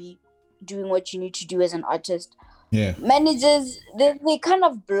might be doing what you need to do as an artist. Yeah. Managers, they kind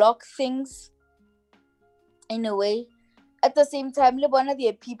of block things in a way. At the same time,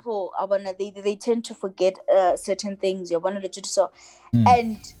 the people they tend to forget certain things.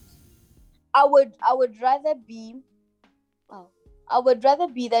 And I would rather be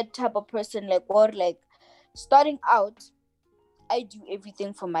that type of person, like starting out, I do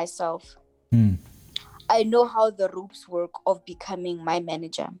everything for myself. I know how the ropes work of becoming my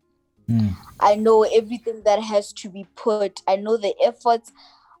manager. I know everything that has to be put. I know the efforts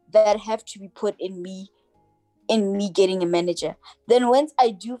that have to be put in me getting a manager. Then once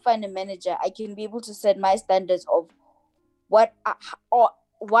I do find a manager, I can be able to set my standards of what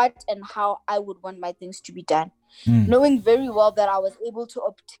and how I would want my things to be done. Knowing very well that I was able to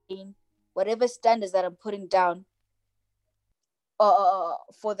obtain whatever standards that I'm putting down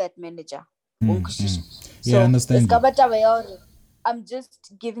for that manager. Yeah, I understand. I'm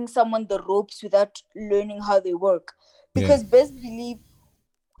just giving someone the ropes without learning how they work. Because best believe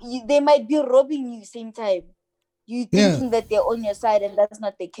they might be robbing you same time. You thinking that they're on your side, and that's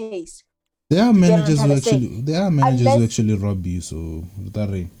not the case. There are managers who actually rob you, so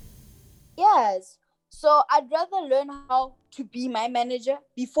yes. So I'd rather learn how to be my manager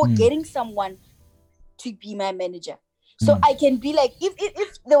before getting someone to be my manager. So I can be like, if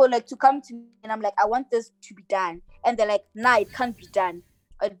they were like to come to me and I'm like, I want this to be done, and they're like, nah, it can't be done,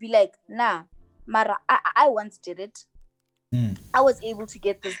 I'd be like, nah, Mara, I once did it. I was able to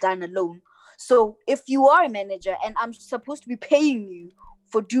get this done alone. So if you are a manager and I'm supposed to be paying you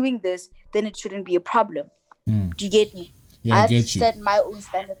for doing this, then it shouldn't be a problem. Do you get me? Yeah, I get you. I've set my own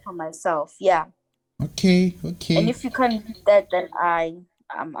standard for myself. Yeah. Okay. And if you can't do that, then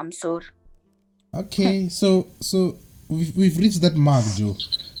I'm sorry. Okay, so we've reached that mark, Joe.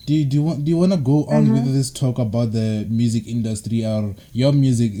 Do you want to go on with this talk about the music industry or your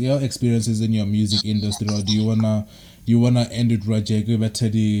experiences in your music industry, or do you wanna end it right,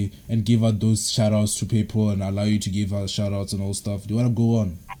 Teddy, and give out those shout outs to people and allow you to give out shout outs and all stuff? Do you want to go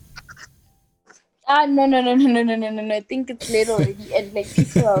on? No. I think it's late already and like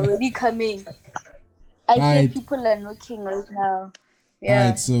people are already coming. I think people are knocking right now. Yeah.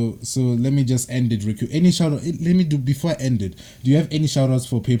 Alright, so let me just end it, Riku. Any shout out? Let me do before I end it. Do you have any shout outs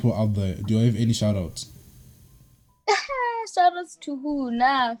for people out there? Do you have any shout outs? Shout outs to who?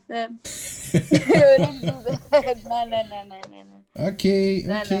 Nah, fam. Don't do that. No. Okay.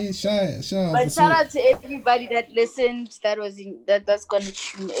 Sure. But shout out to everybody that listened, that's gonna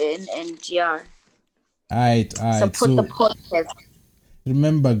tune in and Alright. support the podcast.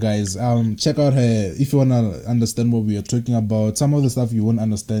 Remember, guys, check out her if you wanna understand what we are talking about. Some of the stuff you won't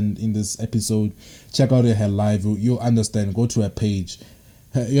understand in this episode, check out her live. You'll understand. Go to her page.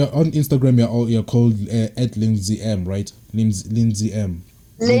 You're on Instagram. You're called at Lindsay M, right? Lindsay M.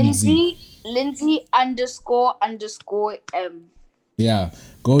 Lindsay __ M. Yeah,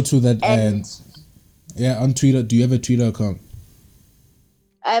 go to that and on Twitter. Do you have a Twitter account?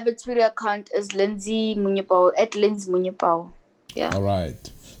 I have a Twitter account as Lindsay Munyapao at Lindsay Munyapao. Yeah. All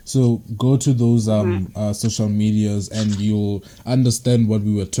right. So go to those social medias and you'll understand what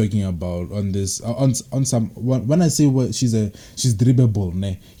we were talking about on this on some when I say what she's dribbable,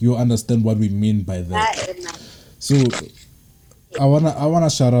 ne, you'll understand what we mean by that. So I wanna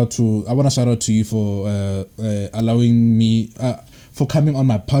shout out to you for allowing me for coming on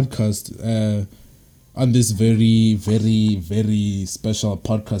my podcast on this very, very, very special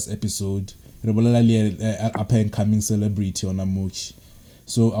podcast episode. Up and coming celebrity on Amuch.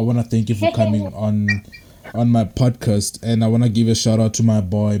 So I want to thank you for coming on my podcast, and I want to give a shout out to my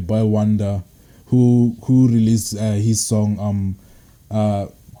boy Wonder, who released his song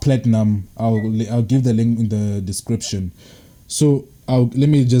Platinum. I'll give the link in the description. So let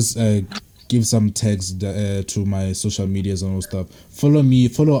me just give some tags to my social medias and all stuff. Follow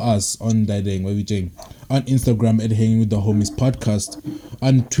us on Daideng, where we doing on Instagram at Hanging with the Homies Podcast,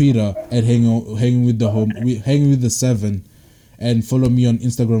 on Twitter at Hanging with the 7, and follow me on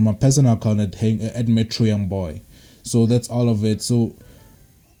Instagram, my personal account at Metro Young Boy. So that's all of it. So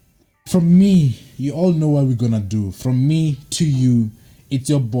from me, you all know what we're gonna do. From me to you, it's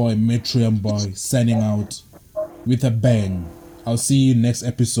your boy Metro Young Boy signing out with a bang. I'll see you next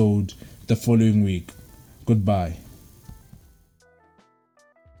episode the following week. Goodbye.